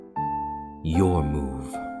Your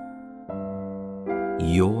move.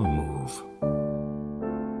 Your move.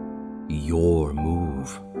 Your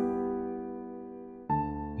move.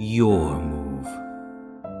 Your move.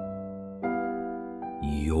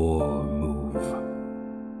 Your move.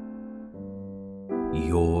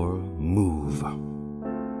 Your move.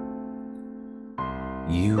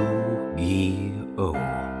 Yu-Gi-Oh!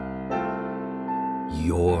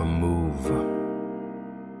 Your move.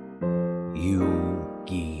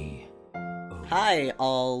 Yu-Gi-Oh! Hi,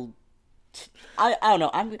 all. I don't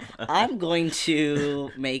know. I'm going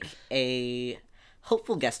to make a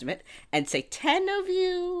hopeful guesstimate and say 10 of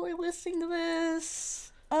you are listening to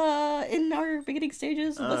this in our beginning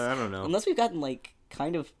stages. I don't know. Unless we've gotten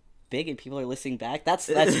kind of big and people are listening back. That's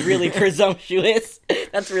really presumptuous.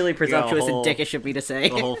 That's really presumptuous and dickish of me to say.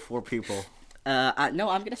 The whole 4 people. No,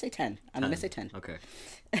 I'm gonna say 10. I'm gonna say 10. Okay.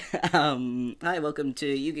 Hi, welcome to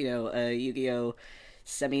Yu-Gi-Oh! Yu-Gi-Oh!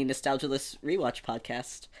 Semi-nostalgialist rewatch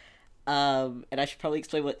podcast. And I should probably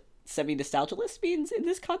explain what semi-nostalgialist means in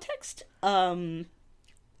this context. Oh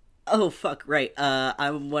fuck, right.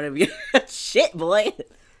 I'm one of you. Shit, boy.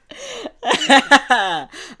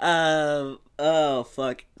 Oh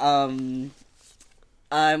fuck. I'm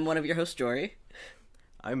one of your hosts, Georie.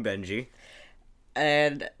 I'm Benjie.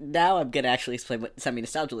 And now I'm gonna actually explain what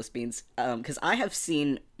semi-nostalgialist means, because I have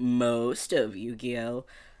seen most of Yu-Gi-Oh!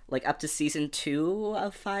 Up to season 2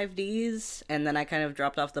 of 5Ds, and then I kind of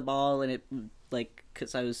dropped off the ball, and it,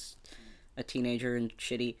 because I was a teenager and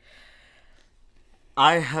shitty.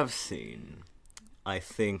 I have seen, I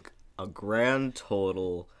think, a grand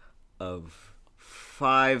total of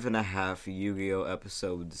 5.5 Yu-Gi-Oh!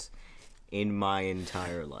 Episodes in my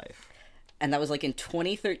entire life. And that was in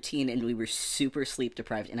 2013, and we were super sleep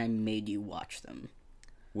deprived, and I made you watch them.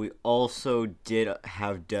 We also did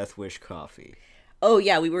have Death Wish coffee. Oh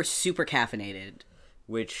yeah, we were super caffeinated.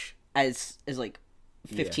 Which... As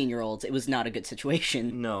 15-year-olds, It was not a good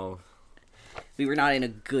situation. No. We were not in a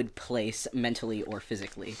good place, mentally or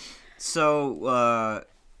physically. So,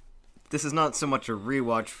 this is not so much a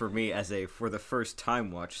rewatch for me as a for the first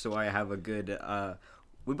time watch, so I have a good,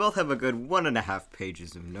 we both have a good 1.5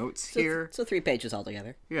 pages of notes here. So 3 pages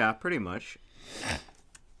altogether. Yeah, pretty much.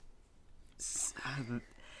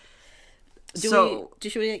 Should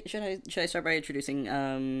I start by introducing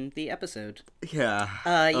the episode? Yeah.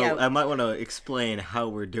 Yeah. I might want to explain how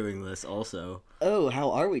we're doing this also. Oh,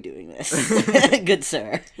 how are we doing this? Good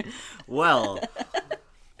sir. Well,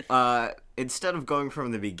 instead of going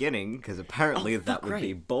from the beginning, because apparently that would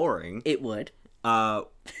be boring. It would.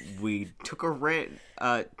 We took wrote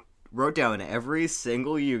down every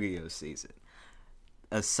single Yu-Gi-Oh! Season,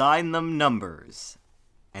 assigned them numbers,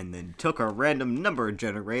 and then took a random number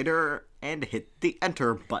generator and hit the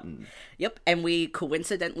enter button. Yep, and we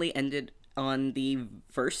coincidentally ended on the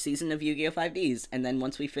first season of Yu-Gi-Oh! 5Ds, and then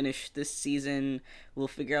once we finish this season, we'll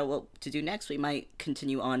figure out what to do next. We might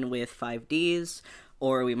continue on with 5Ds,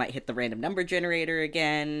 or we might hit the random number generator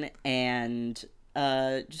again, and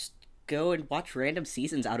just go and watch random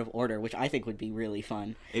seasons out of order, which I think would be really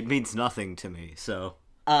fun. It means nothing to me, so...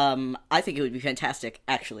 I think it would be fantastic,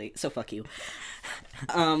 actually, so fuck you.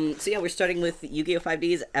 So yeah, we're starting with Yu-Gi-Oh!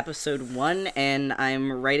 5Ds, Episode 1, and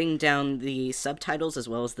I'm writing down the subtitles as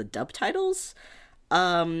well as the dub titles,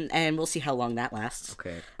 and we'll see how long that lasts.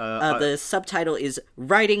 Okay. The subtitle is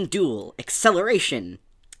Riding Duel, Acceleration,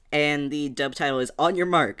 and the dub title is On Your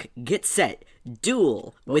Mark, Get Set,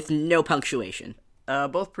 Duel, with no punctuation.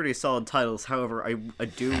 Both pretty solid titles, however, I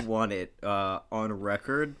do want it, on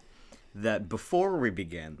record that before we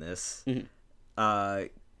began this,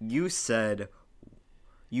 you said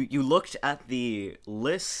you looked at the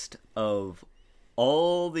list of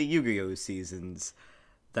all the Yu-Gi-Oh! Seasons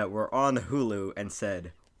that were on Hulu and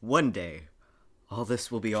said, one day, all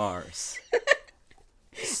this will be ours.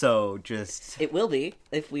 So, just... It will be,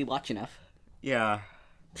 if we watch enough. Yeah.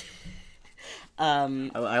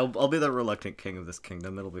 I'll be the reluctant king of this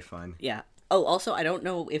kingdom, it'll be fine. Yeah. Oh, also, I don't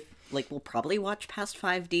know if, we'll probably watch past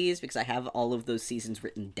 5Ds, because I have all of those seasons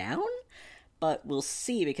written down, but we'll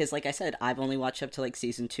see, because, like I said, I've only watched up to,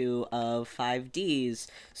 Season 2 of 5Ds,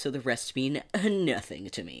 so the rest mean nothing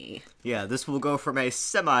to me. Yeah, this will go from a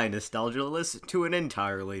semi-nostalgialist to an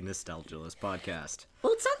entirely nostalgialist podcast.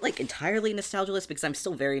 Well, it's not, entirely nostalgialist, because I'm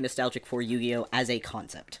still very nostalgic for Yu-Gi-Oh! As a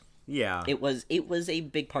concept. Yeah. It was a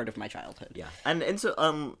big part of my childhood. Yeah, and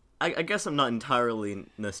so, I guess I'm not entirely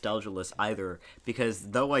nostalgialist either,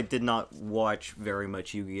 because though I did not watch very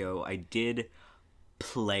much Yu-Gi-Oh!, I did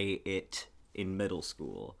play it in middle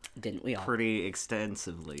school. Didn't we all? Pretty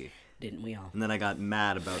extensively. Didn't we all? And then I got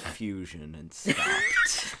mad about Fusion and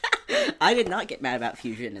stopped. I did not get mad about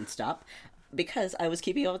Fusion and stop. Because I was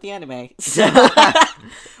keeping up with the anime. So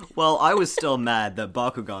Well, I was still mad that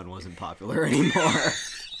Bakugan wasn't popular anymore.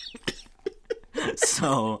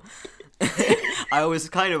 So, I was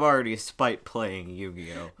kind of already spite playing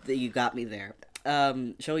Yu-Gi-Oh! you got me there.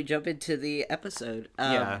 Shall we jump into the episode?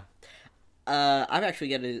 Yeah. I'm actually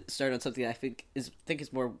going to start on something I think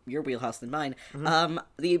is more your wheelhouse than mine.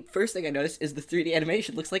 The first thing I noticed is the 3D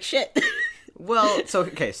animation looks like shit. Well, so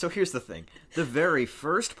here's the thing. The very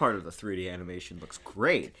first part of the 3D animation looks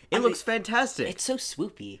great. It looks fantastic. It's so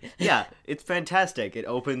swoopy. Yeah, it's fantastic. It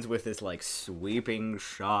opens with this, like, sweeping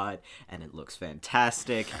shot, and it looks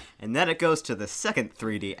fantastic. And then it goes to the second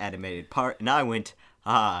 3D animated part, and I went,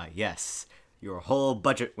 ah, yes. Your whole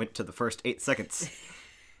budget went to the first 8 seconds.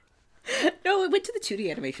 No, it went to the 2D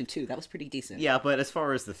animation too. That was pretty decent. Yeah, but as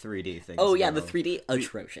far as the 3D things Oh, yeah, go, the 3D,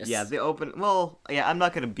 atrocious. Yeah, the open... Well, yeah, I'm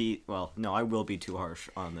not gonna be... Well, no, I will be too harsh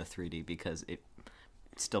on the 3D because it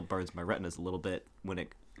still burns my retinas a little bit when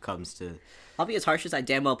it comes to... I'll be as harsh as I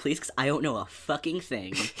damn well please because I don't know a fucking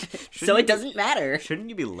thing. So it doesn't matter. Shouldn't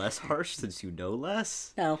you be less harsh since you know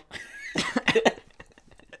less? No.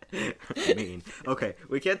 I mean, okay,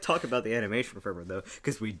 we can't talk about the animation forever, though,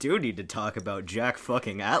 because we do need to talk about Jack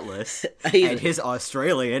fucking Atlas and his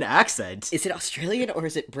Australian accent. Is it Australian or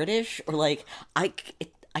is it British? Or, like, I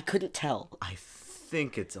couldn't tell. I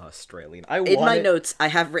think it's Australian. In my notes, I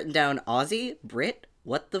have written down Aussie, Brit,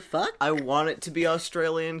 what the fuck? I want it to be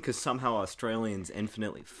Australian, because somehow Australian's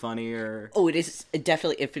infinitely funnier. Oh, it is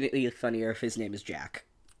definitely infinitely funnier if his name is Jack.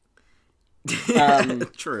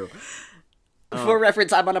 True. For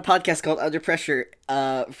reference, I'm on a podcast called Under Pressure,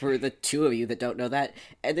 for the two of you that don't know that,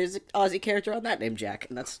 and there's an Aussie character on that named Jack,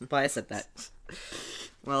 and that's why I said that.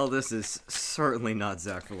 Well, this is certainly not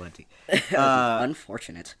Zach Valenti.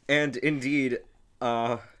 Unfortunate. And indeed,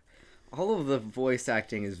 all of the voice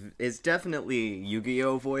acting is definitely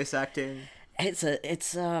Yu-Gi-Oh! Voice acting. It's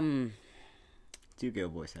Yu-Gi-Oh!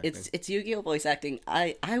 Voice acting. It's Yu-Gi-Oh! Voice acting.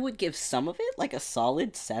 I would give some of it like a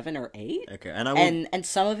solid 7 or 8. Okay, and I will... and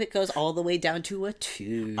some of it goes all the way down to a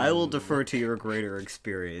 2. I will defer to your greater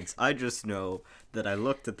experience. I just know that I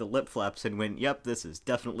looked at the lip flaps and went, yep, this is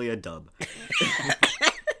definitely a dub.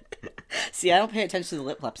 See, I don't pay attention to the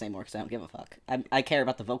lip flaps anymore because I don't give a fuck. I care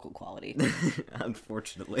about the vocal quality.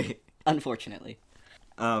 Unfortunately.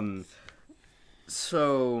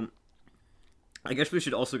 So... I guess we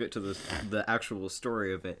should also get to the actual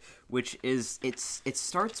story of it, which is it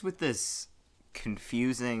starts with this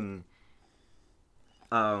confusing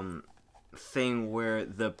thing where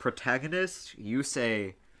the protagonist,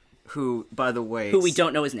 Yusei, who, by the way... Who we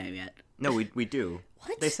don't know his name yet. No, we do.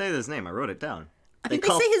 What? They say his name. I wrote it down. They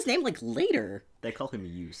say his name, like, later. They call him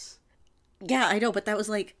Yus. Yeah, I know, but that was,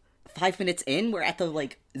 like, 5 minutes in. We're at the,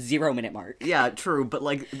 like, 0-minute mark. Yeah, true, but,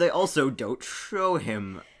 like, they also don't show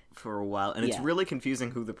him for a while, and it's really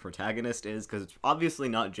confusing who the protagonist is, because it's obviously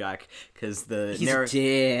not Jack, because He's a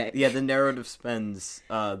dick. Yeah, the narrative spends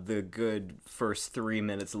the good first 3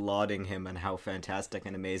 minutes lauding him and how fantastic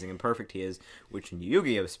and amazing and perfect he is, which in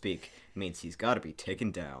Yu-Gi-Oh! Speak means he's gotta be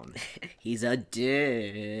taken down. He's a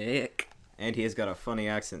dick. And he has got a funny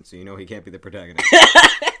accent, so you know he can't be the protagonist.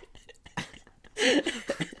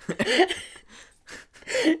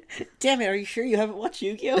 Damn it, are you sure you haven't watched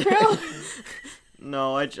Yu-Gi-Oh, bro?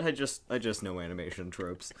 No, I just know animation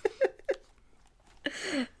tropes.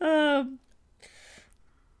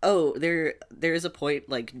 Oh, there is a point,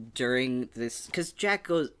 like, during this, because Jack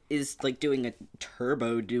is like doing a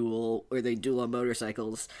turbo duel where they duel on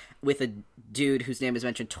motorcycles with a dude whose name is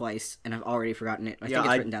mentioned twice, and I've already forgotten it. I think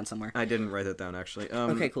it's written down somewhere. I didn't write that down, actually.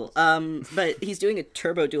 Okay, cool. But he's doing a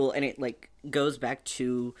turbo duel, and it, like, goes back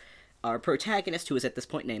to our protagonist, who is at this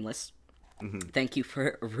point nameless. Mm-hmm. Thank you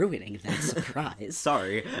for ruining that surprise.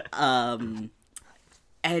 Sorry. And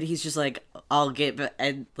he's just like,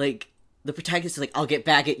 and, like, the protagonist is like, I'll get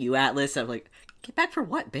back at you, Atlas. I'm like, get back for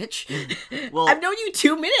what, bitch? Well, I've known you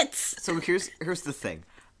 2 minutes! So here's the thing.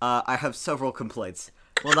 I have several complaints.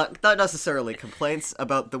 Well, not necessarily complaints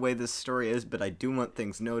about the way this story is, but I do want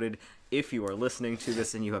things noted. If you are listening to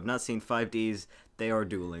this and you have not seen 5Ds, they are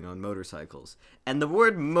dueling on motorcycles. And the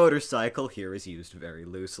word motorcycle here is used very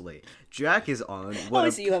loosely. Jack is on what... Oh,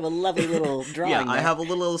 so you have a lovely little drawing Yeah, there. I have a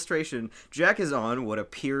little illustration. Jack is on what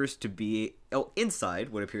appears to be... Oh, inside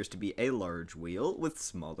what appears to be a large wheel with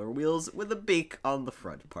smaller wheels with a beak on the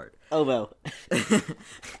front part. Oboe.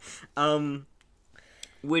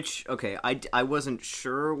 Which, okay, I wasn't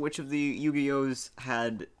sure which of the Yu-Gi-Ohs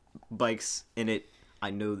had bikes in it. I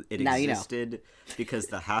know it existed because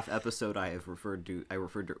the half episode I referred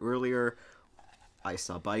to earlier, I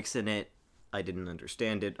saw bikes in it. I didn't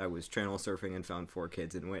understand it. I was channel surfing and found 4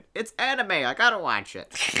 kids and went, "It's anime, I gotta watch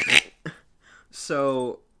it."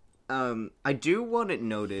 So, I do want it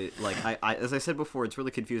noted, like, I as I said before, it's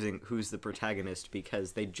really confusing who's the protagonist,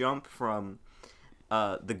 because they jump from,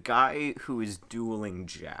 the guy who is dueling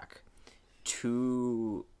Jack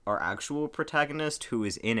to our actual protagonist, who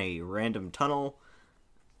is in a random tunnel,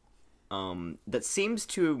 that seems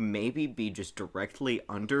to maybe be just directly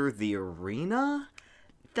under the arena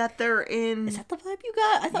that they're in. Is that the vibe you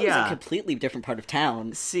got? I thought it was Yeah. a completely different part of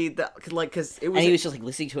town. See, that, like, because it was... And he was just like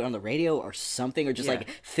listening to it on the radio or something, or just Yeah. like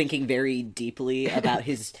thinking very deeply about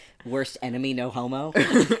his worst enemy, no homo.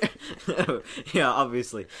 Yeah,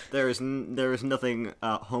 obviously. There is nothing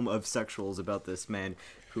homosexuals about this man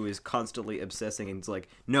who is constantly obsessing and is like,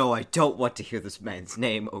 no, I don't want to hear this man's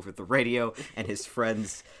name over the radio, and his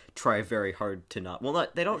friends try very hard to not... Well,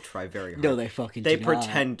 they don't try very hard. No, they fucking They do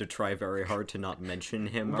pretend to try very hard to not mention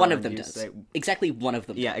him. One of around them you, does. say- Exactly one of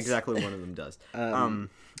them Yeah, does. exactly one of them does.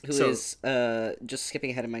 Who So- is, just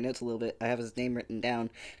skipping ahead in my notes a little bit, I have his name written down,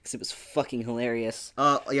 because it was fucking hilarious.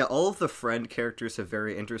 Yeah, all of the friend characters have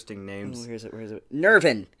very interesting names. Where is it?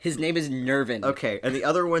 Nervin! His name is Nervin. Okay, and the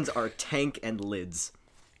other ones are Tank and Lids.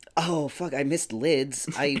 Oh, fuck, I missed Lids.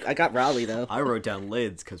 I got Raleigh, though. I wrote down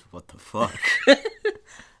Lids, because what the fuck?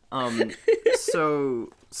 So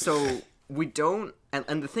we don't...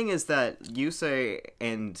 And the thing is that Yusei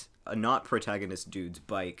and a not-protagonist dude's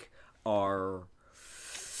bike are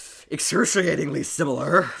excruciatingly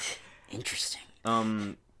similar. Interesting.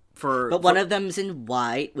 But One of them's in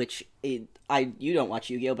white, which, you don't watch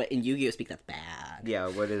Yu-Gi-Oh!, but in Yu-Gi-Oh! Speak, that's bad. Yeah,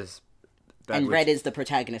 what is... bad, And which- red is the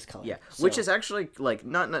protagonist color. Yeah, so- which is actually, like,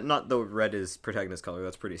 not the red is protagonist color,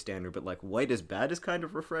 that's pretty standard, but, like, white is bad is kind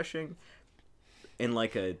of refreshing. In,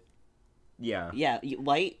 like, a... Yeah. Yeah,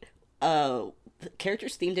 white,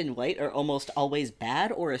 characters themed in white are almost always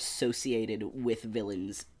bad or associated with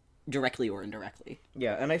villains, directly or indirectly.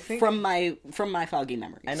 Yeah, and I think... From my foggy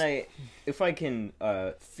memories. And if I can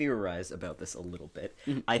theorize about this a little bit,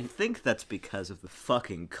 I think that's because of the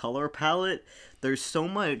fucking color palette. There's so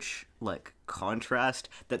much, like, contrast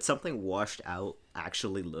that something washed out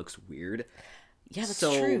actually looks weird. Yeah, that's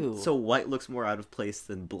so, true. So white looks more out of place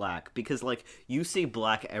than black, because, like, you see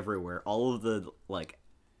black everywhere. All of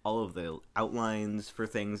the outlines for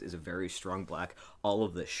things is a very strong black. All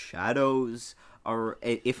of the shadows are,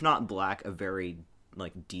 if not black, a very,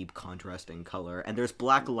 like, deep contrasting color. And there's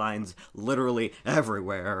black lines literally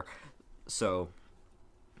everywhere. So,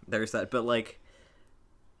 there's that. But, like...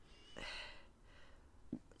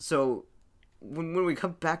 So, when we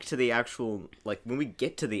come back to the actual... Like, when we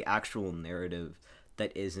get to the actual narrative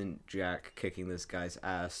that isn't Jack kicking this guy's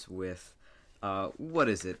ass with... what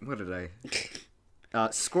is it? What did I...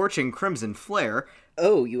 Scorching Crimson Flare.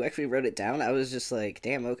 Oh, you actually wrote it down? I was just like,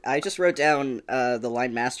 damn, okay. I just wrote down the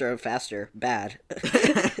line Master of Faster. Bad.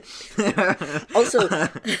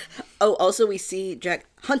 Also we see Jack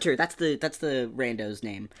Hunter. That's the rando's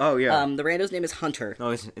name. Oh, yeah. The rando's name is Hunter. No,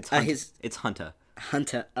 it's Hunter. It's Hunter.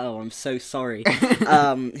 Hunter. Oh, I'm so sorry.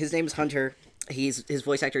 His name is Hunter. His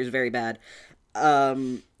voice actor is very bad.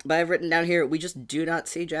 But I've written down here, we just do not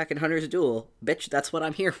see Jack and Hunter's duel. Bitch, that's what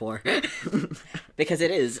I'm here for. Because it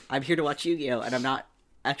is. I'm here to watch Yu-Gi-Oh! And I'm not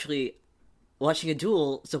actually watching a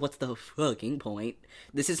duel, so what's the fucking point?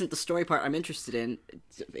 This isn't the story part I'm interested in,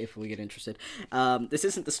 if we get interested. This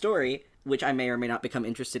isn't the story, which I may or may not become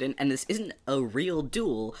interested in, and this isn't a real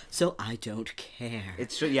duel, so I don't care.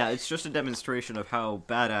 It's just a demonstration of how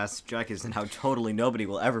badass Jack is and how totally nobody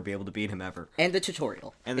will ever be able to beat him ever. And the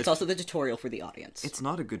tutorial. And it's also the tutorial for the audience. It's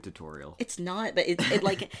not a good tutorial. It's not, but it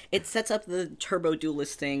like it sets up the turbo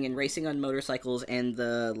duelist thing and racing on motorcycles and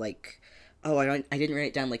the like. Oh, I didn't write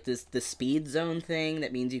it down, like the speed zone thing.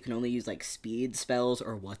 That means you can only use like speed spells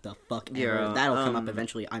or what the fuck ever. Yeah, That'll come up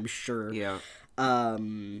eventually, I'm sure. Yeah.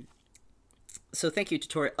 So thank you,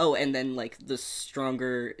 tutorial. Oh, and then like the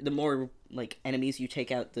more like enemies you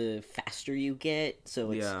take out, the faster you get. So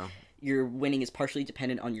it's, your winning is partially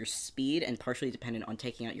dependent on your speed and partially dependent on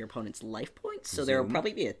taking out your opponent's life points. So there will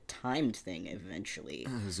probably be a timed thing eventually.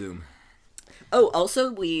 Zoom. Oh,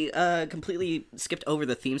 also, we completely skipped over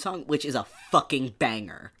the theme song, which is a fucking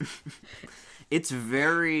banger. It's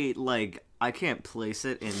very, like, I can't place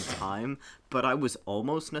it in time, but I was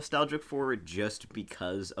almost nostalgic for it just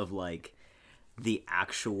because of, like, the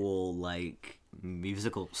actual, like,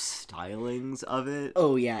 musical stylings of it.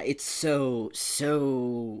 Oh, yeah, it's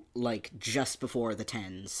so, like, just before the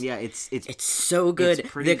 10s. Yeah, it's so good. It's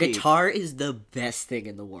pretty The deep. guitar is the best thing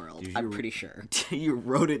in the world, I'm pretty sure. You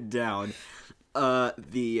wrote it down.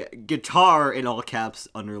 The guitar in all caps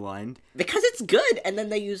underlined. Because it's good, and then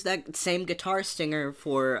they use that same guitar stinger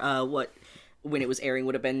for, when it was airing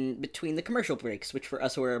would have been between the commercial breaks, which for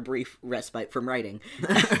us were a brief respite from writing.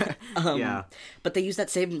 Yeah. But they use that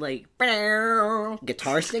same, like,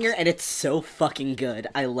 guitar stinger, and it's so fucking good.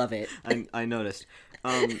 I love it. I noticed.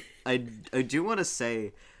 I do want to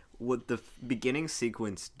say what the beginning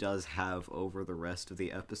sequence does have over the rest of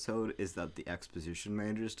the episode is that the exposition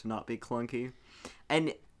manages to not be clunky.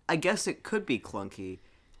 And I guess it could be clunky,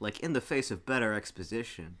 like, in the face of better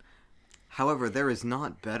exposition. However, there is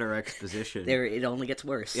not better exposition. It only gets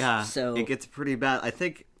worse. Yeah, so it gets pretty bad. I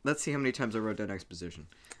think, let's see how many times I wrote down exposition.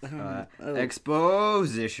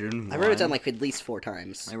 Exposition. I wrote it down, like, at least 4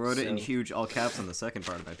 times. I wrote it in huge all caps on the second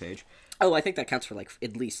part of my page. Oh, I think that counts for, like,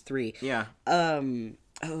 at least 3. Yeah.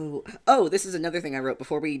 Oh, this is another thing I wrote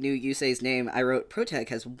before we knew Yusei's name. I wrote, Protag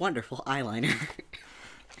has wonderful eyeliner.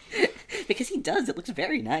 Because he does. It looks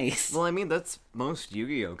very nice. Well, I mean, that's most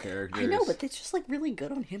Yu-Gi-Oh characters. I know, but it's just, like, really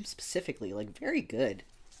good on him specifically. Like, very good.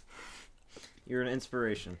 You're an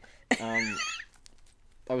inspiration. I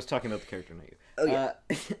was talking about the character, not you. Oh,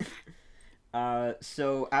 yeah.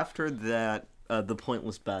 So after that, the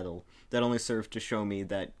pointless battle, that only served to show me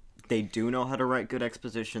that they do know how to write good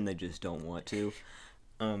exposition, they just don't want to.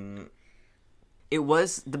 The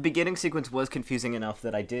beginning sequence was confusing enough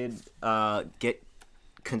that I did, get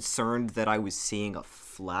concerned that I was seeing a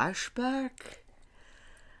flashback.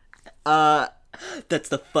 That's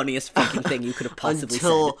the funniest fucking thing you could have possibly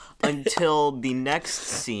said. Until the next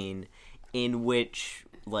scene, in which,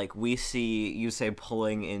 like, we see Yusei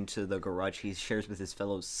pulling into the garage he shares with his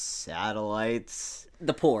fellow satellites.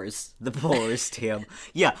 The pores. The pores, Tim.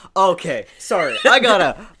 Yeah, okay, sorry. I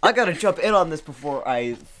gotta jump in on this before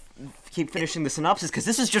I keep finishing the synopsis, because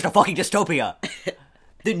this is just a fucking dystopia.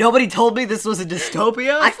 Nobody told me this was a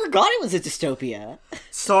dystopia? I forgot it was a dystopia.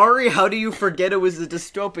 Sorry, how do you forget it was a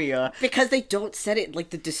dystopia? Because they don't set it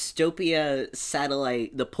like the dystopia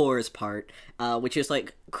satellite, the pores part, which is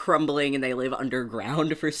like crumbling and they live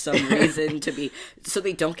underground for some reason so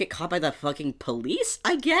they don't get caught by the fucking police,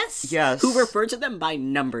 I guess? Yes. Who refer to them by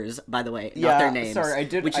numbers, by the way, not their names. Sorry, I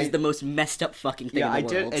did. Which is the most messed up fucking thing in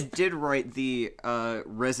the world. I did write the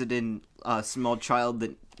resident small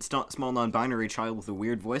non-binary child with a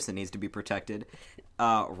weird voice that needs to be protected.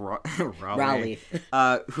 Raleigh.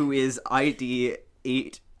 Who is ID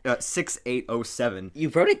 6807. You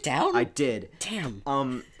wrote it down? I did.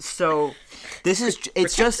 Damn. So this is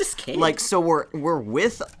it's just this kid. like, so we're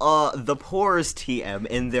with the Pores TM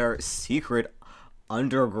in their secret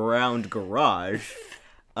underground garage,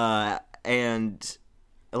 and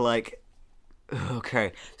like,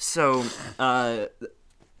 okay, so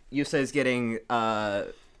Yusei's getting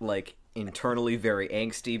like internally very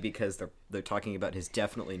angsty because they're talking about his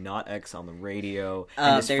definitely not X on the radio,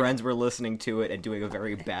 and his friends were listening to it and doing a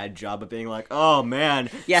very bad job of being like, oh man,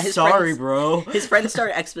 yeah, sorry, bro. His friends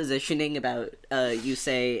start expositioning about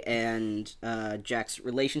Yusei and Jack's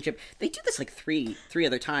relationship. They do this like three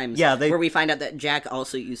other times. Yeah, where we find out that Jack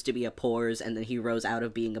also used to be a Pores, and then he rose out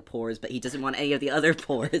of being a Pores, but he doesn't want any of the other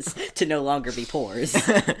Pores to no longer be Pores.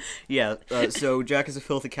 Yeah, so Jack is a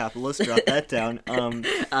filthy capitalist. Drop that down.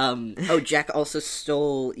 Jack also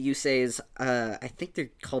stole Yusei's, I think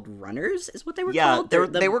they're called runners, is what they were called? Yeah,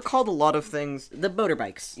 they were called a lot of things. The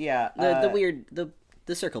motorbikes. Yeah. The weird, the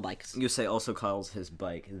circle bikes. Yusei also calls his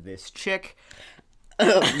bike this chick.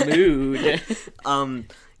 Mood.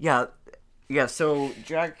 Yeah, so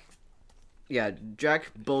Jack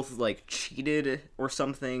both, like, cheated or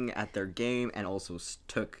something at their game and also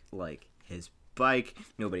took, like, his bike.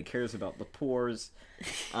 Nobody cares about the Pores.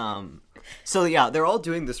 So yeah, they're all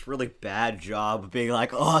doing this really bad job of being like,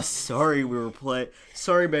 oh, sorry,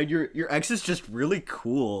 sorry, man, your ex is just really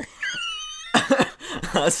cool.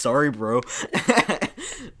 Sorry, bro.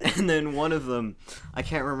 And then one of them, I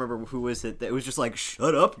can't remember who was it, that was just like,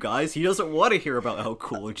 shut up, guys, he doesn't want to hear about how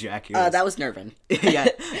cool Jack is. That was Nervin. Yeah.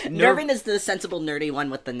 Nervin is the sensible, nerdy one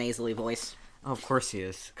with the nasally voice. Oh, of course he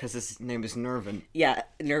is, because his name is Nervin. Yeah,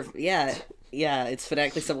 yeah, it's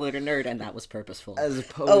phonetically similar to nerd, and that was purposeful. As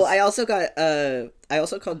opposed... Oh, I also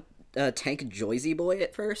called Tank Joyzy Boy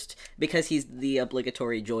at first, because he's the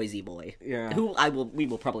obligatory Joyzy Boy. Yeah. Who we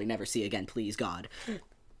will probably never see again, please God.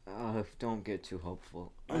 Don't get too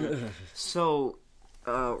hopeful. So,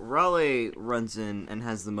 Raleigh runs in and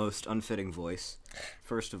has the most unfitting voice,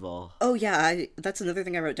 first of all. Oh yeah, that's another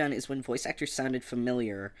thing I wrote down, is when voice actors sounded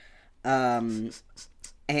familiar. And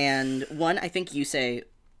one, I think Yusei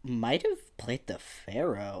might have played the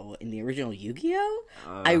Pharaoh in the original Yu-Gi-Oh!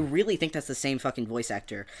 I really think that's the same fucking voice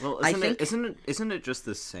actor. Well, isn't it just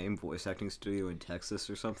the same voice acting studio in Texas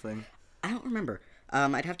or something? I don't remember.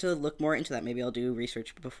 I'd have to look more into that. Maybe I'll do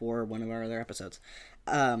research before one of our other episodes.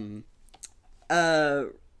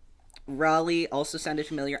 Raleigh also sounded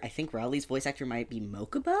familiar. I think Raleigh's voice actor might be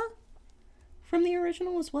Mokuba from the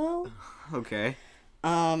original as well. Okay.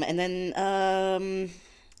 And then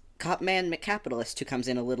Copman McCapitalist, who comes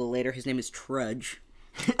in a little later. His name is Trudge.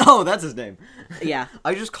 Oh, that's his name. Yeah.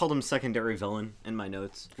 I just called him secondary villain in my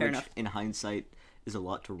notes, Fair which enough. in hindsight is a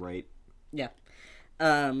lot to write. Yeah.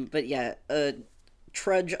 But yeah,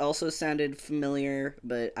 Trudge also sounded familiar,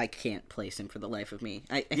 but I can't place him for the life of me.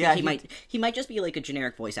 I think he might just be like a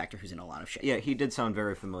generic voice actor who's in a lot of shit. Yeah, he did sound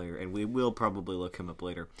very familiar, and we will probably look him up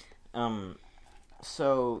later.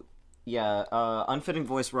 So yeah, unfitting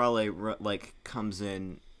voice Raleigh comes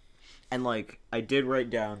in, and I did write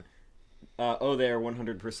down, they are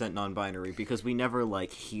 100% non-binary, because we never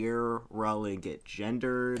hear Raleigh get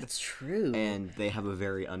gendered. That's true. And they have a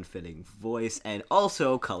very unfitting voice, and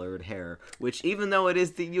also colored hair, which, even though it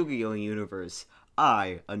is the Yu-Gi-Oh! Universe,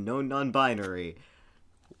 I, a known non-binary,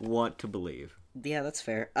 want to believe. Yeah, that's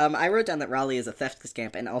fair. I wrote down that Raleigh is a theft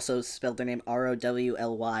scamp, and also spelled their name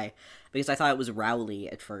Rowly, because I thought it was Rowley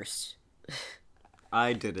at first.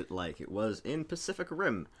 I did it like it was in Pacific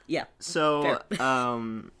Rim. Yeah. So, fair.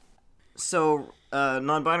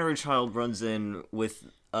 non-binary child runs in with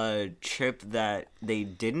a chip that they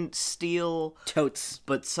didn't steal. Totes.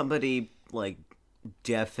 But somebody,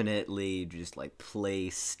 definitely just,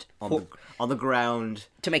 placed on the ground.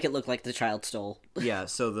 To make it look like the child stole. Yeah,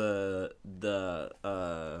 so the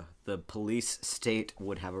police state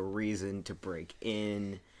would have a reason to break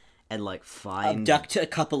in and, find... Abduct a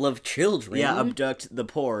couple of children. Yeah, abduct the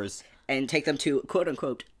pores. And take them to,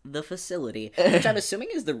 quote-unquote, the facility. Which I'm assuming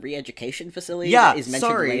is the re-education facility that is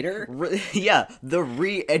mentioned later.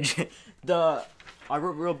 I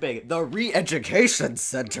wrote real big. The re-education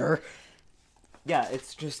center. Yeah,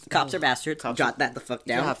 it's just... Cops are bastards. Jot that the fuck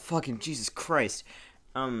down. Yeah, fucking Jesus Christ.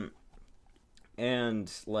 And,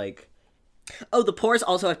 Oh, the pores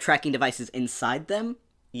also have tracking devices inside them.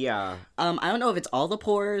 Yeah. I don't know if it's all the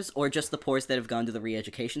pores or just the pores that have gone to the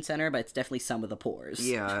re-education center, but it's definitely some of the pores.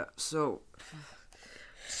 Yeah, so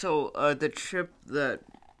the chip that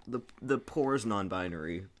the pores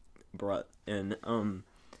non-binary brought in,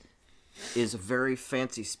 is a very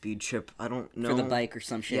fancy speed chip. I don't know. For the bike or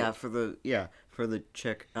some shit. Yeah, for the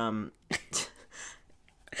chick. And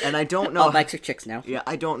I don't know. All bikes are chicks now. Yeah,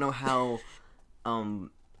 I don't know how,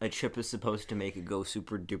 a chip is supposed to make it go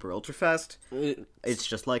super duper ultra fast. It's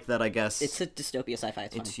just like that, I guess. It's a dystopia sci-fi.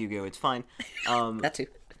 It's fine. It's Yu-Gi-Oh! It's fine. That too.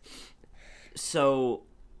 So,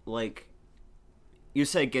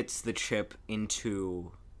 Yusei gets the chip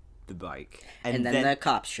into the bike, and then the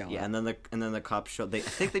cops show up. Yeah, and then the cops show. I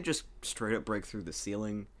think they just straight up break through the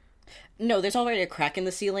ceiling. No, there's already a crack in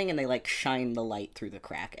the ceiling, and they shine the light through the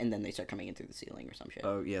crack, and then they start coming in through the ceiling or some shit.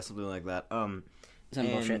 Oh yeah, something like that. Some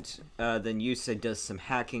bullshit. Then Yusei does some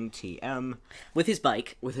hacking TM with his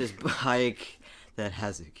bike. That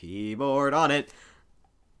has a keyboard on it.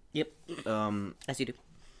 Yep. As you do.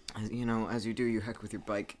 As you do, you hack with your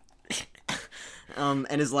bike. And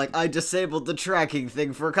is I disabled the tracking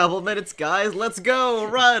thing for a couple minutes, guys. Let's go,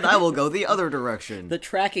 run. I will go the other direction. The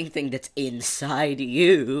tracking thing that's inside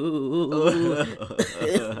you.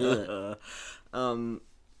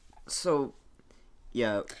 So,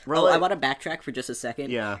 yeah. I want to backtrack for just a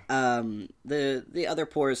second. Yeah. The other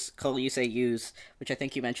pores call Yusei use, which I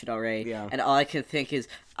think you mentioned already. Yeah. And all I can think is,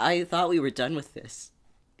 I thought we were done with this.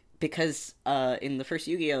 Because, in the first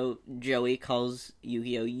Yu-Gi-Oh, Joey calls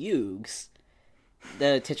Yu-Gi-Oh Yugs.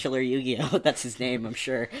 The titular Yu-Gi-Oh, that's his name, I'm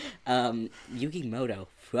sure. Yugi-Moto,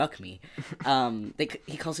 fuck me.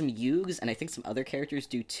 He calls him Yugs, and I think some other characters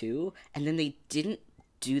do too. And then they didn't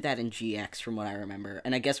do that in GX, from what I remember.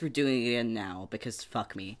 And I guess we're doing it again now, because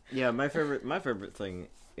fuck me. Yeah, my favorite thing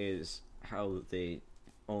is how they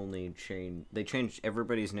changed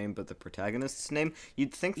everybody's name but the protagonist's name.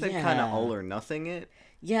 You'd think they'd kind of all or nothing it.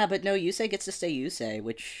 Yeah, but no, Yusei gets to stay Yusei,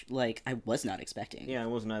 which, I was not expecting. Yeah, I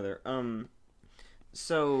wasn't either.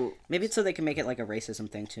 So... Maybe it's so they can make it a racism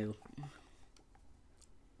thing, too.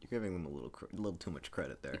 You're giving them a little too much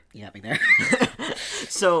credit there. You got me there.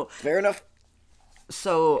 So... Fair enough.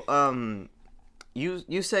 So,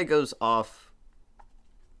 Yusei goes off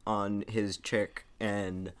on his chick,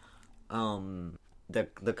 and,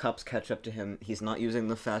 the cops catch up to him. He's not using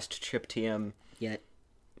the fast chip TM. Yet.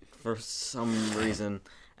 For some reason.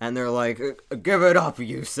 And they're like, give it up,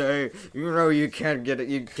 Yusei. You can't get it.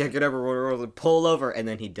 You can't get everywhere. Pull over. And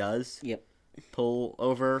then he does. Yep. Pull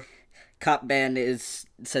over. Cop band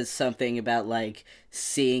says something about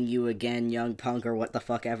seeing you again, young punk, or what the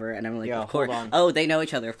fuck ever, and I'm like, yeah, of course. Hold on. Oh, they know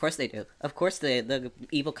each other. Of course they do. Of course the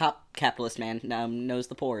evil cop capitalist man knows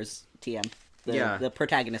the pores. TM. The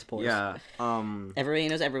protagonist pores. Yeah. Everybody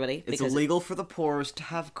knows everybody. It's because illegal for the poors to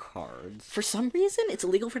have cards. for some reason, it's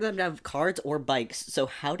illegal for them to have cards or bikes. So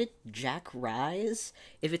how did Jack rise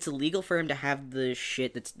if it's illegal for him to have the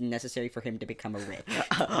shit that's necessary for him to become a rich?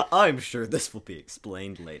 I'm sure this will be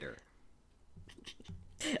explained later.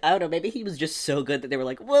 I don't know. Maybe he was just so good that they were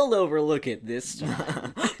like, "We'll overlook it this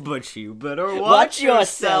time." But you better Watch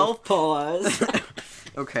yourself. Pause.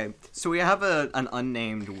 Okay, so we have an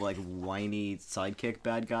unnamed, like, whiny sidekick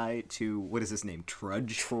bad guy to, what is his name,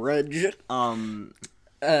 Trudge? Trudge.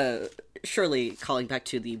 Surely calling back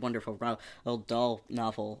to the wonderful Roald Dahl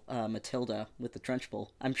novel, Matilda with the Trunchbull.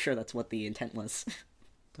 I'm sure that's what the intent was.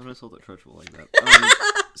 Don't insult the Trudgebull like that.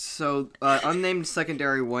 So, unnamed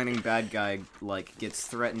secondary whining bad guy, like, gets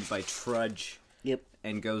threatened by Trudge. Yep.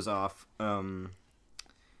 And goes off, and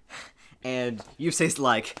Yusei's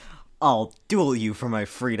like, I'll duel you for my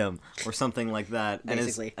freedom, or something like that.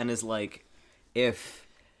 Basically. And is like, if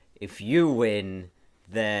you win,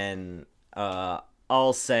 then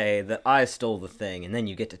I'll say that I stole the thing, and then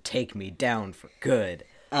you get to take me down for good.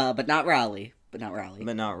 But not Raleigh. But not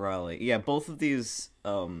Raleigh. Yeah, both of these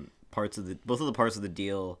parts of the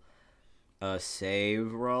deal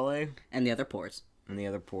save Raleigh And the other pores.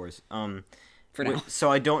 For now.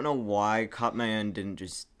 So I don't know why Copman didn't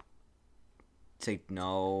just say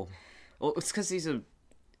no. Well, it's because he's a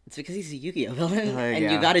Yu-Gi-Oh villain, and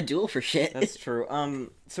yeah. you got to duel for shit. That's true.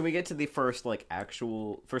 So we get to the first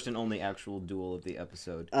and only actual duel of the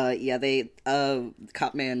episode. Trudge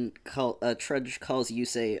calls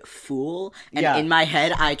Yusei fool, and Yeah. in my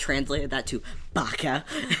head I translated that to baka.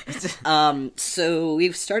 So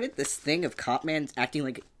we've started this thing of Copman acting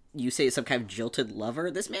like Yusei is some kind of jilted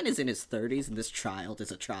lover. This man is in his 30s, and this child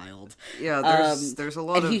is a child. Yeah, there's a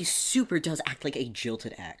lot and of... he super does act like a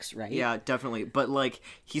jilted ex, right? Yeah, definitely. But, like,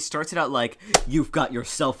 he starts it out like, you've got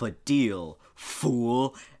yourself a deal,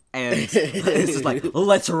 fool. And it's just like,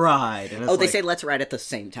 let's ride. And it's they say let's ride at the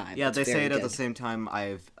same time. Yeah, That's they say very it at good. the same time.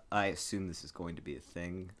 I assume this is going to be a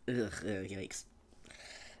thing. Ugh, yikes.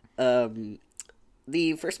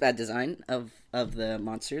 The first bad design of the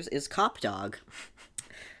monsters is Cop Dog,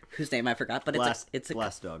 whose name I forgot, but it's a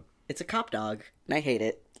Blast Dog. It's a cop dog, and I hate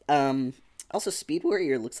it. Also, Speed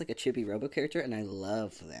Warrior looks like a chibi robo character, and I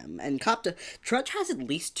love them. And Trudge has at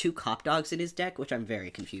least 2 cop dogs in his deck, which I'm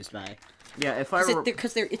very confused by. Yeah,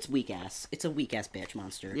 Because it's weak ass. It's a weak ass bitch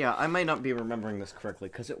monster. Yeah, I might not be remembering this correctly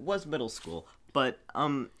because it was middle school. But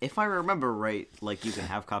if I remember right, like, you can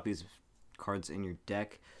have copies of cards in your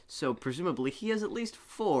deck. So presumably he has at least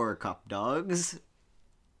 4 cop dogs.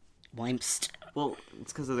 Wimpst. Well,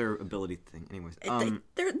 it's because of their ability thing. Anyways, The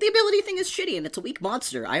ability thing is shitty, and it's a weak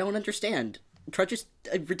monster. I don't understand. Trudge is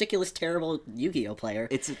a ridiculous, terrible Yu-Gi-Oh player.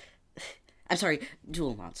 I'm sorry,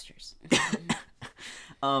 dual monsters.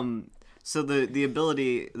 So the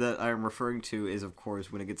ability that I'm referring to is, of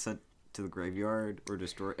course, when it gets sent to the graveyard or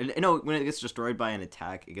destroyed. No, when it gets destroyed by an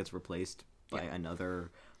attack, it gets replaced by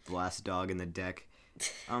another blast dog in the deck.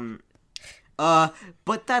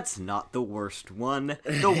 But that's not the worst one.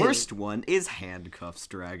 The worst one is Handcuffs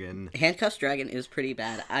Dragon. Handcuffs Dragon is pretty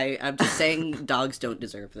bad. I'm just saying dogs don't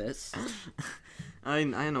deserve this. I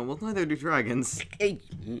know, well, neither do dragons.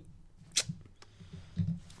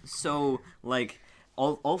 So, like,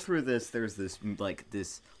 all through this, there's this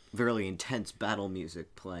very intense battle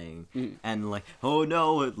music playing, and like, oh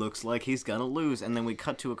no, it looks like he's gonna lose, and then we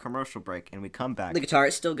cut to a commercial break, and we come back. The guitar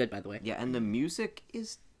is still good, by the way. Yeah, and the music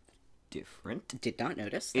is different. Did not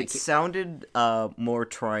notice. It sounded more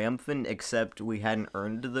triumphant, except we hadn't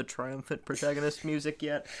earned the triumphant protagonist music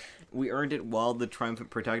yet. We earned it while the triumphant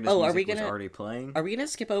protagonist music was already playing. Are we gonna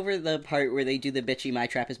skip over the part where they do the bitchy "my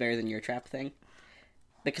trap is better than your trap" thing?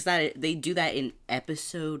 Because they do that in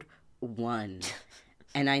episode 1,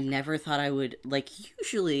 and I never thought I would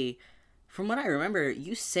usually. From what I remember,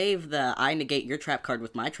 you save the I negate your trap card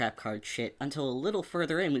with my trap card shit until a little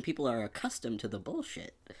further in when people are accustomed to the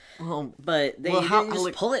bullshit. Well, but they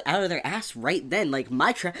just pull it out of their ass right then, like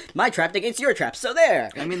my trap negates your trap, so there!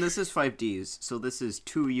 I mean, this is 5Ds, so this is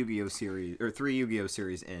 2 Yu-Gi-Oh! Series, or 3 Yu-Gi-Oh!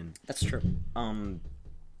 Series in. That's true.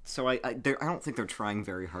 So I don't think they're trying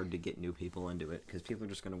very hard to get new people into it, because people are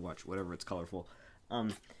just going to watch whatever it's colorful.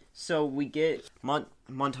 So we get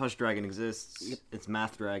Montage Dragon exists. Yep. It's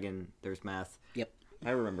Math Dragon. There's Math. Yep. I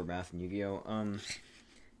remember Math in Yu-Gi-Oh.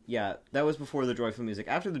 Yeah, that was before the joyful music.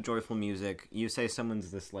 After the joyful music, Yusei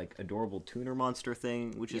summons this like adorable tuner monster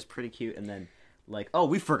thing, which is pretty cute, and then like, oh,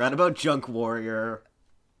 we forgot about Junk Warrior.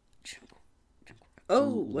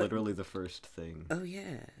 Oh, literally the first thing. Oh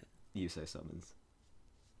yeah. Yusei summons.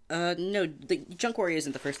 No, the Junk Warrior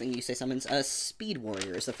isn't the first thing Yusei summons. Speed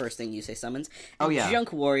Warrior is the first thing Yusei summons. Oh, And yeah.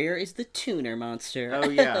 Junk Warrior is the tuner monster. Oh,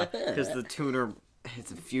 yeah, because the tuner...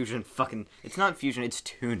 It's a fusion fucking... It's not fusion, it's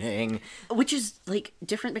tuning. Which is, like,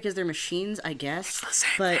 different because they're machines, I guess.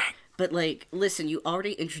 But, like, listen, you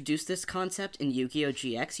already introduced this concept in Yu-Gi-Oh!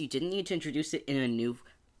 GX. You didn't need to introduce it in a new,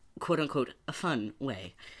 quote-unquote, a fun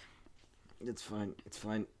way. It's fine. It's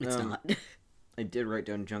not. I did write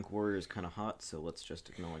down Junk Warrior is kind of hot, so let's just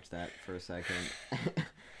acknowledge that for a second.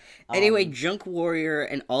 Anyway, Junk Warrior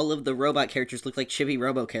and all of the robot characters look like chibi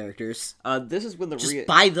robo characters. This is when the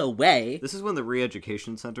By the way. This is when the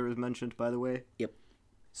Re-Education Center is mentioned, by the way. Yep.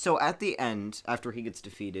 So at the end, after he gets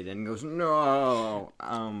defeated and goes, no!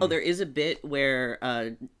 There is a bit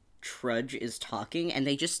where Trudge is talking, and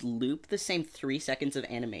they just loop the same 3 seconds of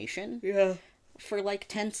animation. Yeah. For like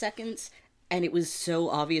 10 seconds, and it was so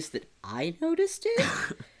obvious that I noticed it.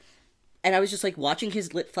 And I was just like watching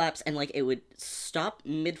his lip flaps, and like it would stop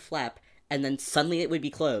mid-flap, and then suddenly it would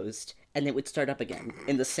be closed, and it would start up again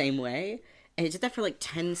in the same way. And it did that for like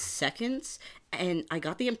 10 seconds, and I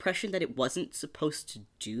got the impression that it wasn't supposed to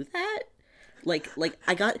do that. Like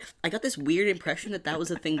I got this weird impression that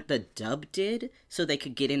was a thing the dub did so they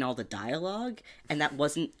could get in all the dialogue, and that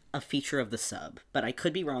wasn't a feature of the sub. But I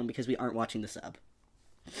could be wrong because we aren't watching the sub.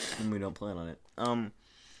 And we don't plan on it.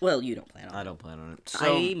 Well, you don't plan on it. I don't plan on it.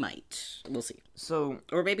 So, I might. We'll see. So,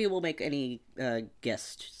 Or maybe we'll make any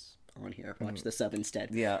guests on here watch the sub instead.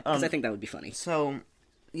 Yeah, Because I think that would be funny. so,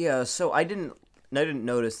 yeah, so I didn't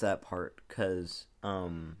notice that part, because,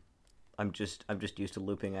 I'm just used to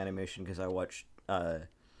looping animation, because I watch,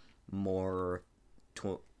 more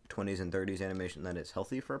 20s and 30s animation that is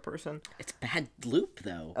healthy for a person. It's bad loop,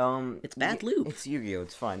 though. It's bad loop. It's Yu-Gi-Oh!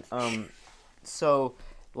 It's fine. So,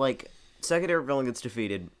 like, secondary villain gets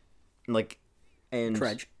defeated, like, and...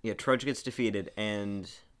 Trudge. Yeah, Trudge gets defeated, and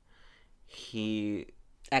he...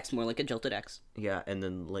 Acts more like a jilted X. Yeah, and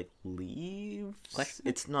then, like, leaves? Question?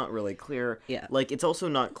 It's not really clear. Yeah. Like, it's also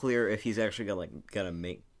not clear if he's actually gonna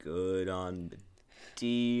make good on the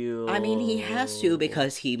deal. I mean, he has to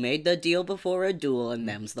because he made the deal before a duel, and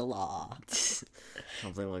them's the law.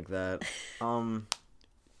 Something like that.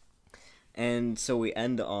 And so we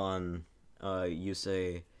end on,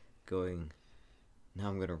 Yusei going, now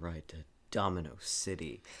I'm gonna ride to Domino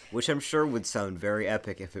City, which I'm sure would sound very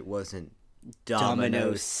epic if it wasn't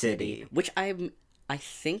Domino City. Which I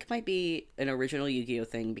think might be an original Yu-Gi-Oh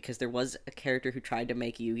thing, because there was a character who tried to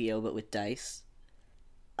make Yu-Gi-Oh but with dice.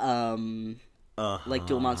 Like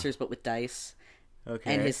Duel Monsters but with dice.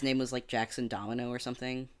 Okay. And his name was like Jackson Domino or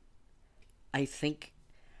something. I think...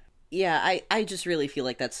 Yeah, I just really feel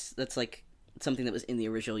like that's like something that was in the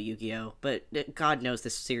original Yu-Gi-Oh! But God knows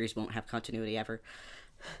this series won't have continuity ever.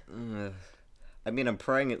 I mean, I'm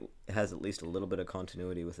praying it has at least a little bit of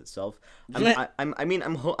continuity with itself. I'm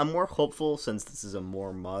more hopeful, since this is a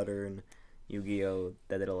more modern Yu-Gi-Oh,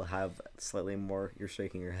 that it'll have slightly more. You're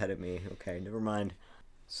shaking your head at me. Okay, never mind.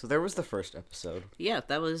 So there was the first episode. Yeah,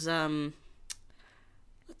 that was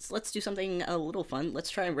let's do something a little fun. Let's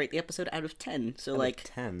try and rate the episode out of 10. So Out of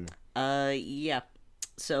 10. Yeah.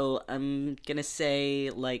 So I'm gonna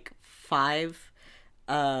say like 5.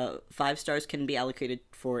 5 stars can be allocated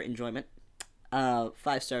for enjoyment. 5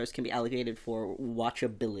 stars can be allocated for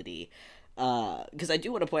watchability. Because I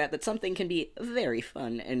do want to point out that something can be very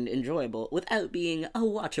fun and enjoyable without being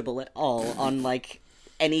watchable at all on like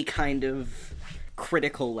any kind of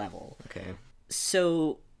critical level. Okay.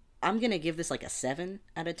 So I'm gonna give this like a 7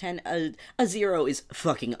 out of 10. A 0 is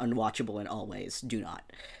fucking unwatchable in all ways. Do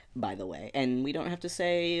not, by the way. And we don't have to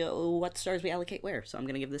say what stars we allocate where. So I'm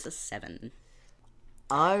gonna give this a 7.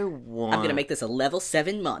 I'm gonna make this a level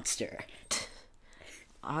 7 monster.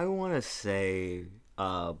 I want to say,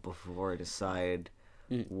 before I decide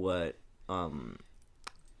what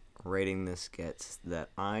rating this gets,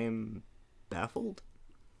 that I'm baffled.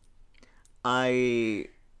 I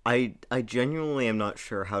genuinely am not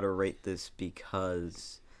sure how to rate this,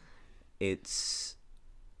 because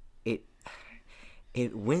it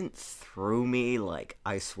went through me like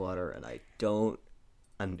ice water, and I don't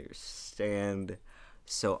understand.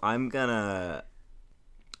 So I'm gonna...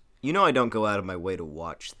 I don't go out of my way to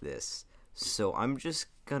watch this, so I'm just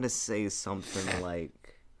gonna say something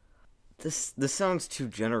like... This sounds too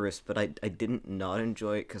generous, but I didn't not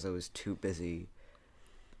enjoy it because I was too busy.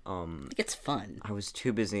 I think it's fun. I was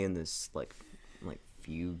too busy in this, like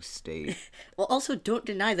fugue state. Well, also, don't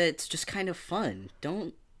deny that it's just kind of fun.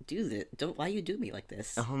 Don't do that. Why you do me like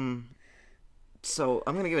this? So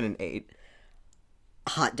I'm gonna give it an 8.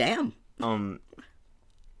 Hot damn.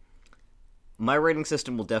 My rating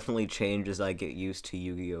system will definitely change as I get used to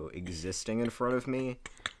Yu-Gi-Oh! Existing in front of me.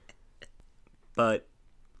 But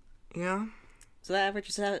yeah, So that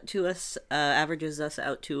averages us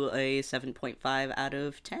out to a 7.5 out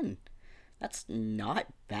of 10. That's not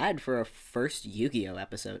bad for a first Yu-Gi-Oh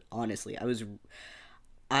episode, honestly.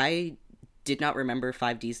 I did not remember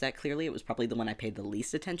 5Ds that clearly. It was probably the one I paid the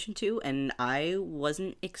least attention to, and I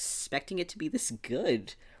wasn't expecting it to be this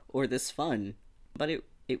good or this fun. But it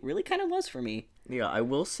really kind of was for me. yeah. I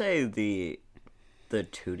will say the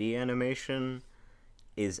 2D animation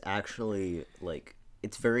is actually like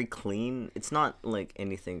it's very clean. It's not like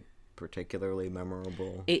anything particularly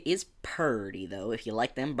memorable. It is purty, though, if you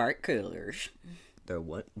like them bright colors. The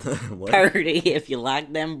what? What? Purty, if you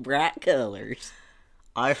like them bright colors.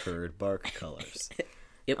 I heard bark colors.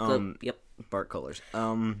 Yep, yep. Bark colors.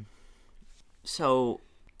 So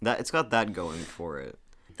that it's got that going for it.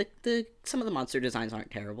 The some of the monster designs aren't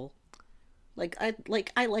terrible. I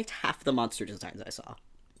liked half the monster designs I saw.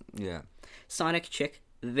 Yeah. Sonic chick,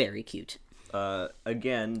 very cute.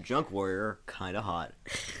 Again, Junk Warrior, kind of hot.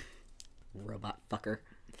 Robot fucker.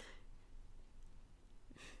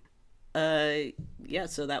 Yeah,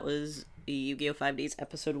 so that was Yu-Gi-Oh! 5Ds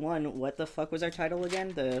Episode 1. What the fuck was our title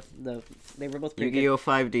again? They were both pretty Yu-Gi-Oh!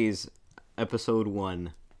 5Ds, Episode 1.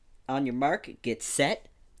 good. On your mark, get set,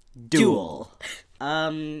 duel.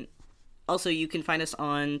 Also, you can find us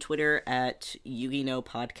on Twitter at Yu-Gi-No!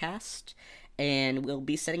 Podcast, and we'll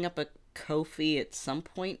be setting up a Ko-fi at some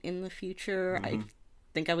point in the future. I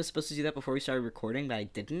think I was supposed to do that before we started recording, but I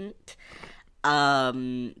didn't.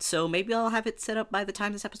 So maybe I'll have it set up by the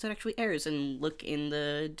time this episode actually airs, and look in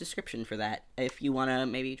the description for that if you want to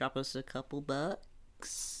maybe drop us a couple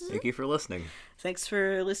bucks. Thank you for listening. Thanks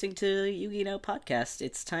for listening to Yu-Gi-No! Podcast.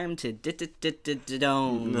 It's time to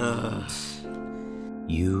don't.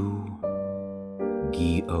 Yu-Gi-Oh!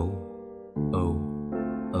 Oh,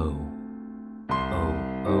 oh, oh, oh,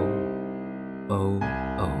 oh,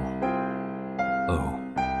 oh, oh,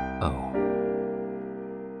 oh.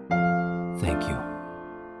 Thank you.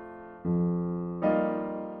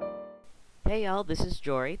 Hey y'all, this is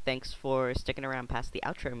Georie. Thanks for sticking around past the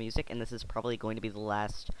outro music, and this is probably going to be the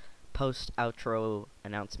last post-outro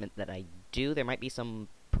announcement that I do. There might be some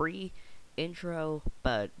pre-intro,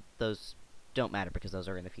 but those don't matter because those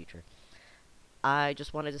are in the future. I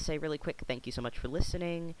just wanted to say really quick thank you so much for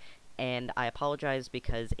listening, and I apologize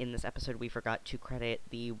because in this episode we forgot to credit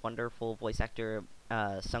the wonderful voice actor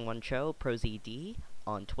Sungwon Cho, ProZD,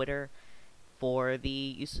 on Twitter for the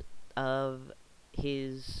use of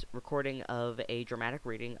his recording of a dramatic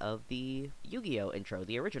reading of the Yu-Gi-Oh! Intro,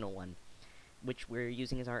 the original one, which we're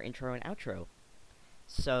using as our intro and outro.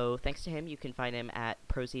 So thanks to him. You can find him at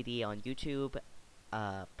ProZD on YouTube,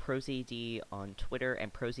 ProZD on Twitter,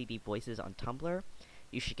 and ProZD Voices on Tumblr.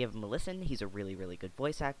 You should give him a listen. He's a really, really good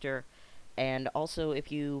voice actor. And also,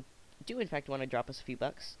 if you do in fact want to drop us a few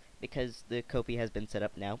bucks, because the Ko-fi has been set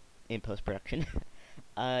up now in post-production,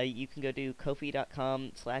 you can go to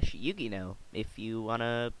ko-fi.com/Yugino if you want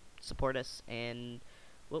to support us and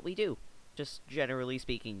what we do, just generally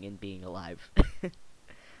speaking and being alive.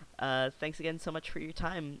 Thanks again so much for your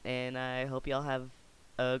time, and I hope y'all have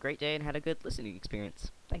a great day and had a good listening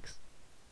experience. Thanks.